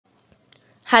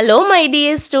Hello my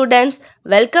dear students,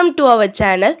 welcome to our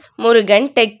channel Murugan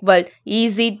Tech World.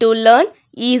 Easy to learn,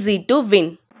 easy to win.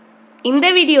 இந்த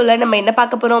வீடியோல நம்ம என்ன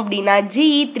பார்க்க போறோம் அப்படினா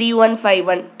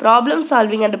GE3151 Problem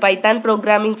Solving and Python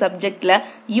Programming சப்ஜெக்ட்ல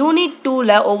யூனிட்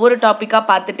 2ல ஒவ்வொரு டாபிக்கா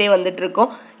பார்த்துட்டே வந்துட்டு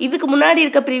இருக்கோம். இதுக்கு முன்னாடி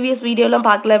இருக்க previous வீடியோலாம்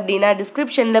பார்க்கல அப்படினா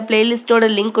descriptionல playlistோட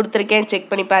லிங்க் கொடுத்திருக்கேன், செக்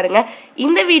பண்ணி பாருங்க.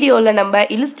 இந்த வீடியோல நம்ம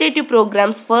illustrative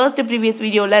programs first previous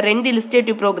வீடியோல ரெண்டு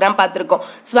illustrative program பார்த்திருக்கோம்.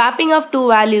 Swapping of two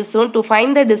values to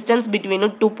find the distance between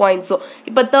two points.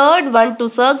 இப்போ third one to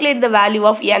circulate the value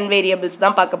of n variables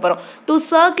தான் பார்க்க போறோம். To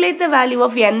circulate the value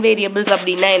of n variables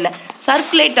அப்படினா என்ன,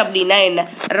 circulate அப்படினா என்ன,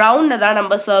 ரவுண்ட தான்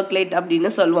நம்ம circulate அப்படினு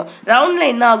சொல்லுவோம். ரவுண்ட்ல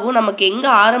என்ன ஆகும், நமக்கு எங்க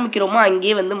ஆரம்பிக்கிறோமோ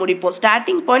அங்கேயே வந்து முடிப்போம்.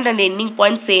 Starting point and ending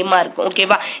point சேமா இருக்கும்.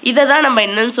 ஓகேவா, இத தான் நம்ம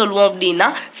என்னன்னு சொல்லுவோம் அப்படினா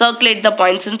circulate the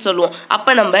points னு சொல்லுவோம்.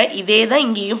 அப்ப நம்ம இதே தான்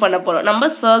இங்கேயும் பண்ண போறோம். நம்ம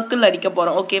சர்க்கிள் அடிக்க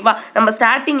போறோம். ஓகேவா, நம்ம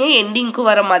ஸ்டார்டிங் எண்டிங்க்கு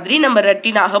வர மாதிரி நம்ம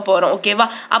ரொட்டீன் ஆக போறோம். ஓகேவா,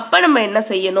 அப்ப நம்ம என்ன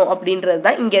செய்யணும் அப்படின்றது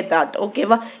தான் இங்க தாட்.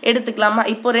 ஓகேவா, எடுத்துக்கலாமா?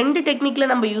 இப்போ ரெண்டு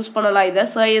டெக்னிக்ல நம்ம யூஸ் பண்ணலாம். இத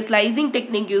ஸ்லைசிங்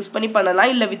டெக்னிக் யூஸ் பண்ணி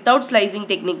பண்ணலாம், இல்ல வித்தவுட் ஸ்லைசிங்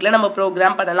டெக்னிக்ல நம்ம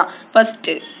ப்ரோக்ராம் பண்ணலாம். ஃபர்ஸ்ட்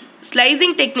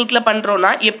ஸ்லைசிங் டெக்னிக்ல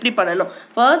பண்றோம்னா எப்படி பண்ணணும்,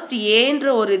 ஃபர்ஸ்ட் ஏன்ற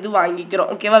ஒரு இது வாங்கிக்கிறோம்.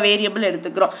 ஓகேவா, வேரியபிள்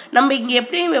எடுத்துக்கிறோம். நம்ம இங்க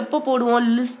எப்போ போடுவோம்,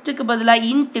 லிஸ்ட்டுக்கு பதிலா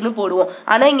இன்ட்னு போடுவோம்.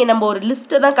 ஆனா இங்க நம்ம ஒரு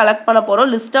லிஸ்ட்டை தான் கலெக்ட் பண்ண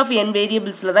போறோம், லிஸ்ட் ஆஃப் n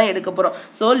வேரியபிள்ஸ்ல தான் எடுக்க போறோம்.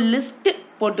 சோ லிஸ்ட்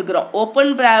போட்டுக்கிறோம்.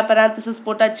 ஓபன் parenthesis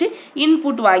போட்டாச்சு,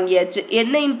 இன்புட் வாங்கியாச்சு.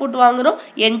 என்ன இன்புட் வாங்குறோம்,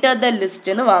 enter the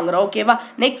listன்னு வாங்குறோம். ஓகேவா,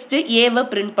 நெக்ஸ்ட் ஏவை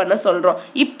பிரிண்ட் பண்ண சொல்றோம்.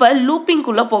 இப்போ லூப்பிங்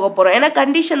குள்ள போக போறோம். ஏன்னா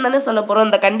கண்டிஷன் தானே சொல்ல போறோம்.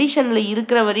 இந்த கண்டிஷன்ல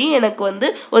இருக்கிற வரையும் எனக்கு வந்து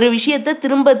ஒரு விஷயத்தை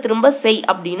திரும்ப திரும்ப செய்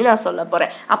அப்படின்னு நான் சொல்ல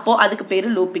போறேன். அப்போ அதுக்கு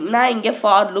பேரு லூப்பிங். நான் இங்க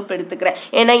ஃபார் லூப் எடுத்துக்கிறேன்,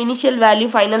 ஏன்னா இனிஷியல் வேல்யூ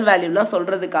ஃபைனல் வேல்யூலாம்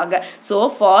சொல்றதுக்காக. So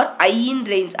for i in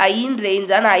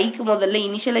range நான் ஐக்கு முதல்ல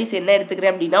இனிஷியலைஸ் என்ன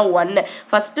எடுத்துக்கிறேன் அப்படின்னா 1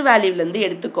 ஃபர்ஸ்ட் வேல்யூல இருந்து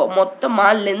எடுத்துக்கோ. மொத்தமா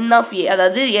length of a,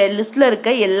 அதாவது லிஸ்ட்ல இருக்க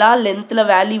எல்லா லென்த்ல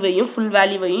வேல்யூவையும் ஃபுல்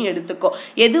வேல்யூவையும் எடுத்துக்கோ.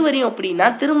 எது வரையும் அப்படின்னா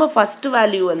திரும்ப ஃபர்ஸ்ட்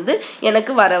வேல்யூ வந்து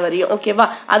எனக்கு வர வரையும். ஓகேவா,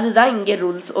 அதுதான் இங்க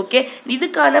ரூல்ஸ். ஓகே,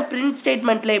 இதுக்கான பிரிண்ட்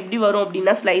ஸ்டேட்மெண்ட்ல எப்படி வரும்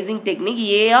அப்படின்னா slicing technique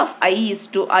a of i is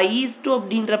to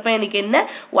அப்படின்றப்ப எனக்கு என்ன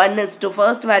 1 is to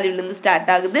ஃபர்ஸ்ட் வேல்யூல இருந்து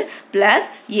ஸ்டார்ட் ஆகுது, பிளஸ்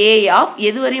a of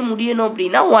எது வரையும் முடியணும்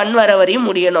அப்படின்னா 1 வர வரையும்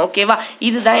முடியணும். ஓகேவா,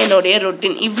 இதுதான் என்னுடைய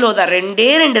ரொட்டீன். இவ்வளவுதான்,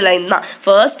 ரெண்டு லைன் தான்.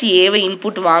 ஃபர்ஸ்ட் a வை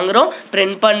இன்புட் வாங்குறோம்,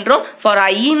 பிரிண்ட் பண்றோம். for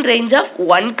i in range of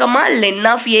 1, len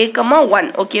of a, 1.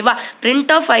 ஓகேவா, print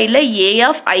of i ல a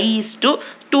of i is to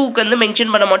 2க்கு வந்து மென்ஷன்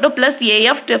பண்ண மாட்டோம், plus a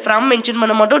of from mention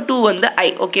பண்ண மாட்டோம், 2 வந்து i.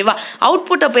 ஓகேவா,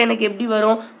 அவுட்புட் அப்ப எனக்கு எப்படி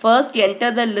வரும், ஃபர்ஸ்ட்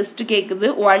என்டர் த லிஸ்ட் கேக்குது,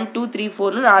 1 2 3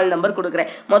 4னு 4 நம்பர்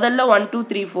கொடுக்குறேன். முதல்ல 1 2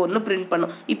 3 4னு பிரிண்ட்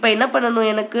பண்ணும். இப்போ என்ன பண்ணணும்,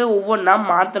 எனக்கு ஒவ்வொன்றா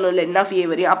மாற்றணும் len of a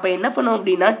வரையும். அப்போ என்ன பண்ணும்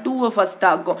அப்படின்னா 2 ஃபர்ஸ்ட்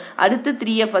ஆகும், அடுத்து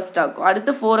 3 ஃபர்ஸ்ட் ஆகும்,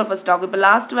 அடுத்து 4 ஃபர்ஸ்ட் ஆகும். இப்போ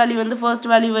லாஸ்ட் வேல்யூ வந்து ஃபர்ஸ்ட்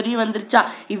வேல்யூ வரையும் வந்துருச்சா,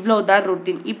 இவ்வளவுதான்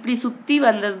ரொட்டீன். இப்படி சுத்தி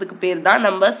வந்ததுக்கு பேர் தான்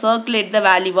நம்ம circulate the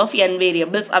value of n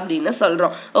variables அப்படின்னு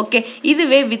சொல்றோம். ஓகே,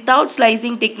 இதுவே வித்தவுட்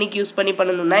ஸ்லைசிங் டெக்னிக் யூஸ் பண்ணி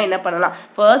பண்ணனும்னா என்ன பண்ணலாம்,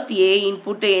 first a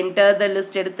input enter the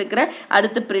list எடுத்துக்கிறேன்,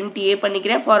 அடுத்து print a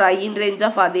பண்ணிக்கிறேன். For i in range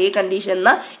of அதே கண்டிஷன்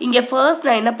தான். இங்க ஃபர்ஸ்ட்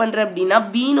நான் என்ன பண்றேன் அப்படினா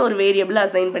b ன்னு ஒரு வேரியபிள்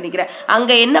அசைன் பண்ணிக்கிறேன்.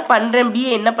 அங்க என்ன பண்றேன், b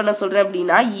என்ன பண்ண சொல்றேன்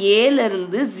அப்படினா a ல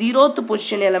இருந்து 0th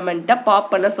பொசிஷன் எலிமெண்ட்ட பாப்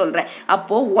பண்ண சொல்றேன்.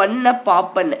 அப்போ 1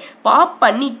 பாப் பண்ணு. பாப்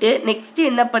பண்ணிட்டு நெக்ஸ்ட்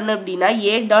என்ன பண்ணு அப்படினா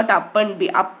a டாட் append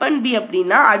b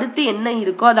அப்படினா அடுத்து என்ன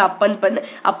இருக்கோ அதை append பண்ணு.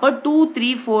 அப்ப 2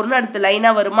 3 4 ன்னு அடுத்த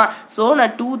லைனா வருமா. சோ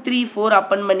நான் 2 3 4 append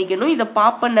பண்ணிக்கணும். இத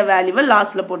பாப் பண்ண வேல்யூவை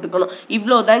லாஸ்ட்ல போட்டுக்கணும்.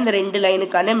 இவ்வளவுதான் இந்த ரெண்டு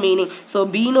லைனுக்கான மீனிங். சோ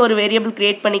b ன்னு ஒரு வேரியபிள்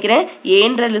கிரியேட் பண்ணிக்கிறேன், a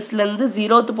ன்ற லிஸ்ட்ல இருந்து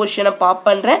 0th பொசிஷனை பாப்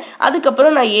பண்றேன்,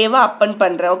 அதுக்கப்புறம் நான் a வை append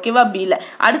பண்றேன். ஓகேவா, b ல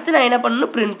அடுத்து நான் என்ன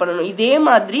பண்ணணும், பிரிண்ட் பண்ணணும். இதே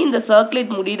மாதிரி இந்த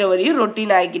சர்க்குலேட் முடிகிற வரையும்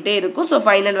ரொட்டீன் ஆகிக்கிட்டே இருக்கும். சோ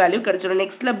ஃபைனல் வேல்யூ கிடைச்சிடும்.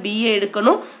 நெக்ஸ்ட்ல b ஐ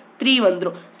எடுக்கணும், 3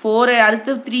 வந்துரும். 4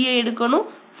 அடுத்து 3 ஐ எடுக்கணும்,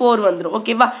 4 வந்துரும்.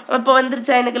 ஓகேவா, இப்போ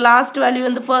வந்துருச்சா, எனக்கு லாஸ்ட் வேல்யூ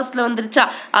வந்து ஃபர்ஸ்ட்ல வந்துருச்சா,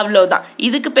 அவ்வளவுதான்.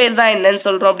 இதுக்கு பேர் தான் என்னன்னு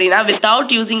சொல்றோம் அப்படின்னா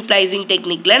வித்தவுட் யூசிங் ஸ்லைசிங்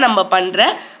டெக்னிக்ல நம்ம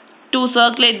பண்ற to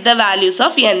circulate the values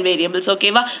of n variables.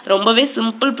 ஓகேவா, ரொம்பவே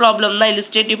சிம்பிள் ப்ராப்ளம் தான்,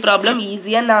 இல்லஸ்ட்ரேட்டிவ் ப்ராப்ளம்.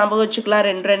 ஈஸியா ஞாபகம் வச்சுக்கலாம்,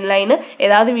 ரெண்டு லைன்.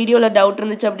 ஏதாவது வீடியோல டவுட்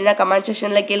இருந்துச்சு அப்படின்னா கமெண்ட்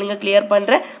செக்ஷன்ல கேளுங்க, கிளியர்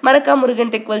பண்றேன். மறக்காம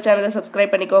முருகன் டெக் வேர்ல்ட் சேனலை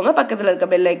சப்ஸ்கிரைப் பண்ணிக்கோங்க, பக்கத்துல இருக்க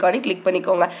பெல் ஐகானை கிளிக்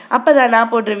பண்ணிக்கோங்க. அப்பதான்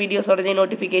நான் போடுற வீடியோஸ் உடனே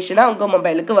நோட்டிபிகேஷனா உங்க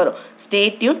மொபைலுக்கு வரும். Stay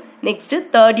tune. Next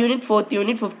 3rd unit 4th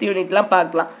unit 5th யூனிட்லாம்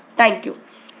பார்க்கலாம். தேங்க்யூ.